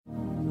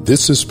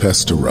This is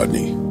Pastor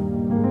Rodney.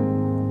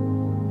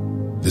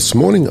 This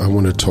morning I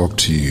want to talk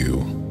to you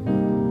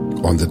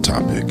on the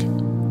topic,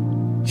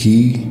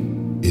 He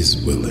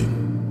is willing.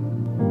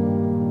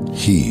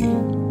 He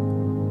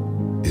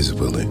is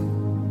willing.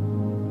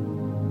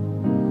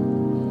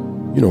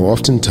 You know,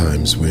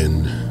 oftentimes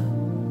when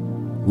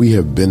we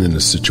have been in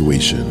a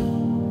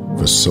situation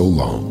for so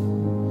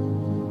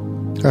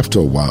long, after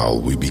a while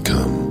we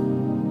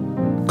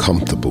become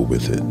comfortable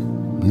with it.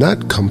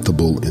 Not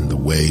comfortable in the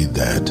way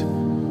that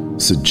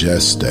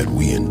suggests that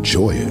we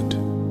enjoy it,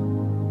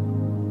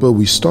 but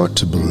we start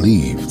to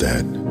believe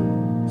that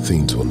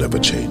things will never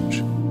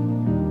change.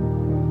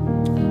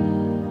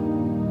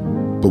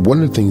 But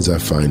one of the things I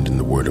find in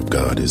the Word of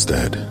God is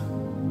that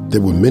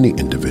there were many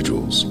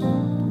individuals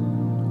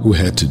who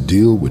had to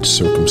deal with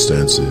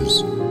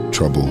circumstances,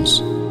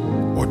 troubles,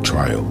 or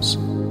trials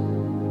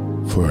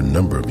for a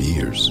number of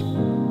years.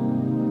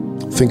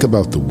 Think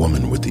about the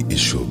woman with the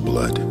issue of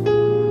blood.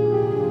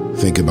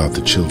 Think about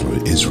the children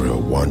of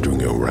Israel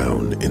wandering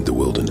around in the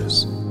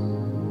wilderness.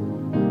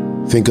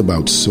 Think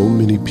about so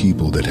many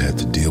people that had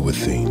to deal with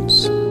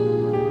things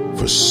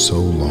for so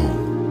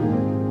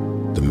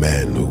long. The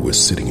man who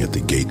was sitting at the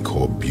gate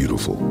called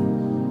Beautiful,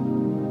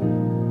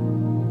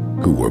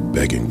 who were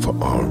begging for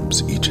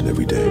alms each and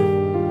every day.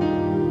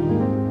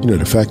 You know,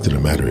 the fact of the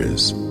matter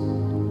is,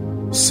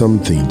 some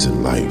things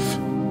in life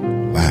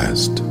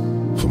last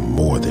for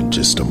more than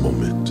just a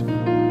moment.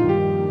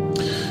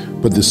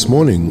 But this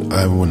morning,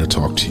 I want to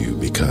talk to you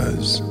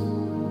because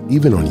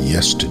even on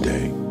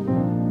yesterday,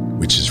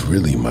 which is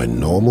really my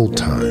normal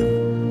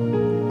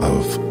time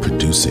of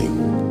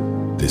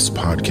producing this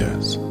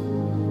podcast,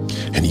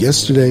 and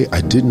yesterday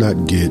I did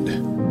not get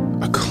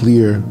a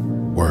clear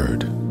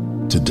word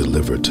to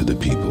deliver to the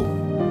people.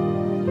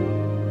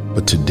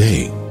 But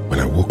today, when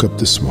I woke up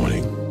this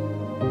morning,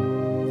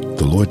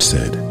 the Lord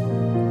said,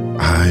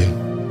 I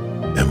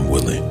am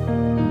willing.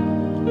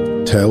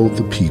 Tell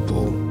the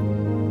people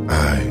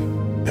I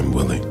am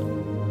willing.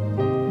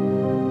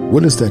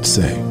 What does that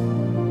say?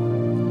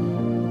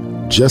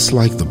 Just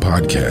like the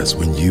podcast,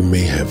 when you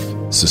may have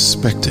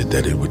suspected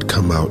that it would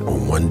come out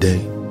on one day,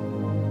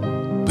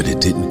 but it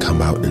didn't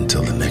come out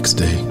until the next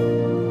day.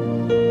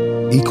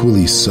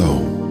 Equally so,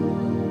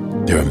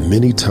 there are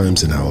many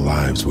times in our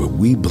lives where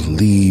we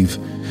believe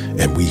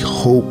and we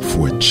hope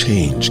for a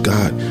change.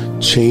 God,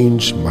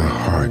 change my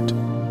heart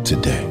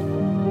today.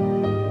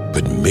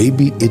 But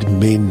maybe it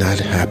may not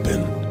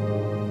happen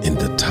in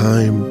the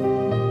time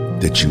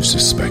that you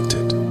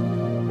suspected.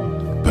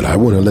 But I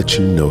want to let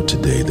you know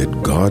today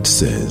that God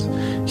says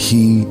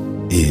He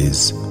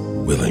is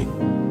willing.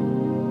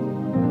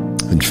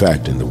 In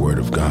fact, in the Word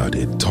of God,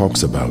 it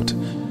talks about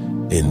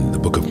in the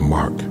book of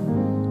Mark,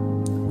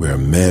 where a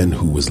man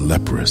who was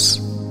leprous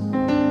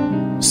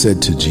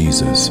said to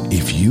Jesus,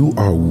 if you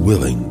are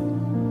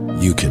willing,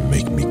 you can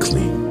make me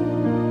clean.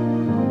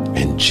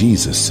 And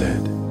Jesus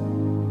said,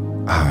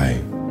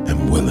 I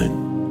am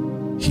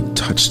willing. He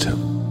touched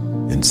him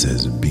and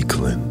says, be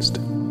cleansed.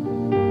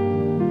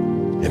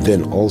 And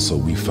then also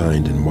we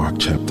find in Mark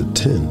chapter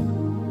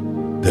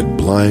 10 that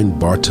blind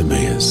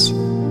Bartimaeus,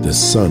 the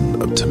son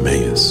of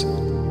Timaeus,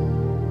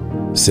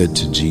 said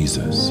to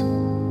Jesus,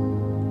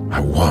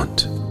 I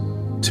want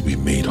to be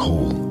made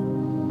whole.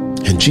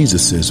 And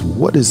Jesus says,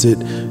 what is it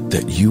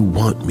that you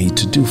want me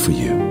to do for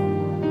you?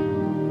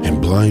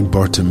 And blind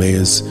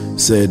Bartimaeus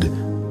said,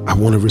 I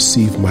want to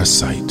receive my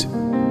sight.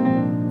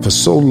 For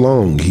so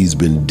long he's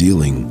been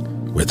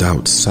dealing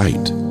without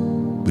sight.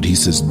 But he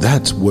says,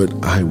 that's what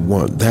I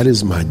want. That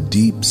is my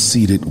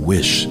deep-seated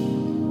wish,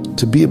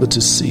 to be able to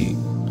see.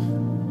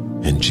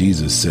 And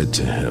Jesus said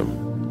to him,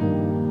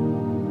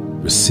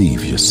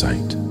 receive your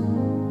sight.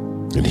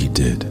 And he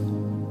did.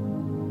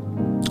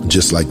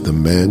 Just like the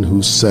man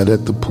who sat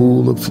at the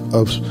pool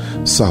of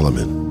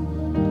Solomon.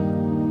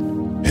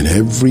 And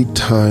every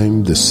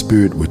time the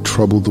Spirit would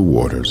trouble the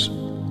waters,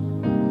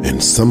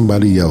 and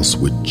somebody else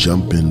would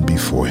jump in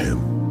before him.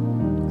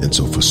 And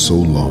so for so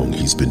long,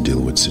 he's been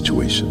dealing with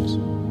situations.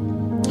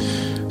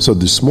 So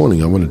this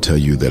morning, I want to tell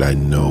you that I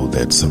know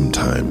that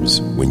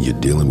sometimes when you're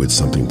dealing with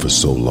something for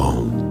so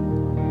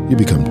long, you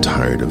become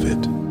tired of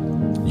it.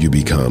 You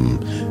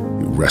become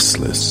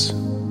restless,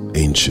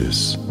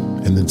 anxious,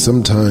 and then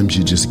sometimes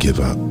you just give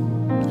up.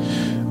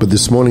 But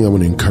this morning, I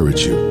want to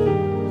encourage you,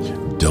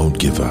 don't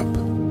give up.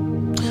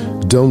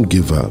 Don't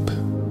give up,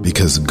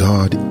 because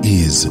God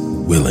is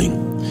willing.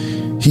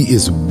 He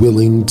is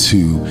willing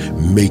to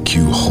make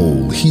you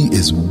whole. He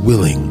is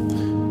willing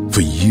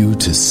for you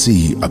to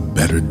see a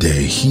better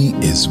day. He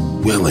is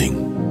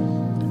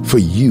willing for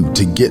you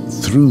to get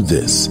through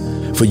this,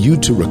 for you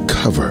to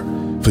recover,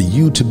 for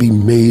you to be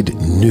made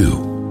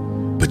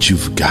new. But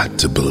you've got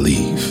to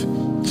believe.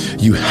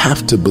 You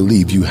have to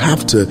believe. You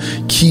have to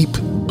keep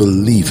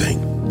believing,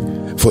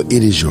 for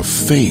it is your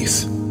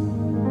faith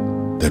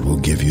that will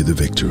give you the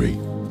victory.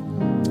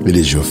 It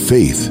is your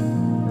faith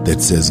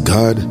that says,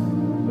 God,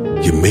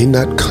 you may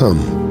not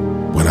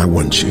come when I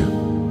want you,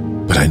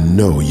 but I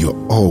know you're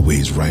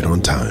always right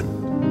on time.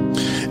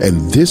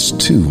 And this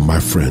too,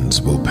 my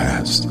friends, will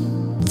pass.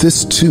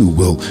 this too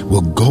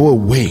will go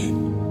away.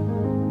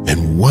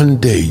 And one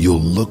day you'll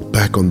look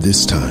back on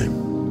this time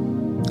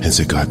and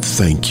say, God,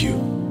 thank you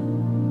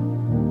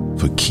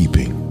for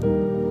keeping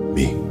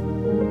me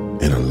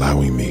and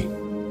allowing me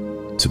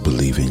to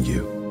believe in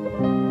you.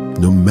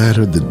 No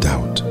matter the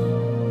doubt,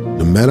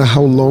 no matter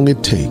how long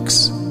it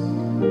takes,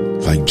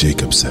 like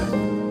Jacob said,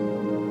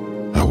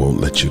 I won't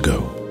let you go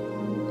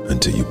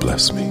until you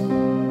bless me.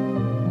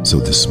 So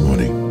this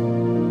morning,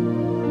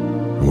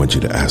 I want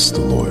you to ask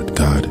the Lord,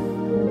 God,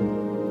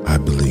 I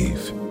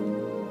believe,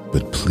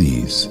 but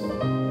please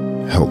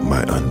help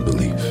my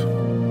unbelief,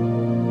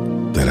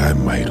 that I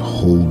might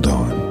hold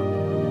on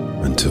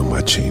until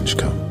my change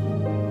come.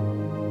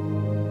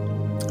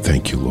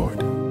 Thank you, Lord,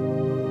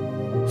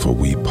 for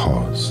we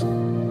pause,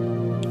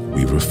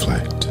 we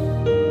reflect,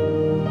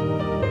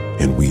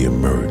 and we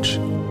emerge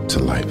to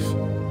life.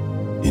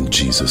 In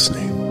Jesus'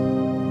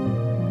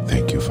 name,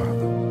 thank you, Father.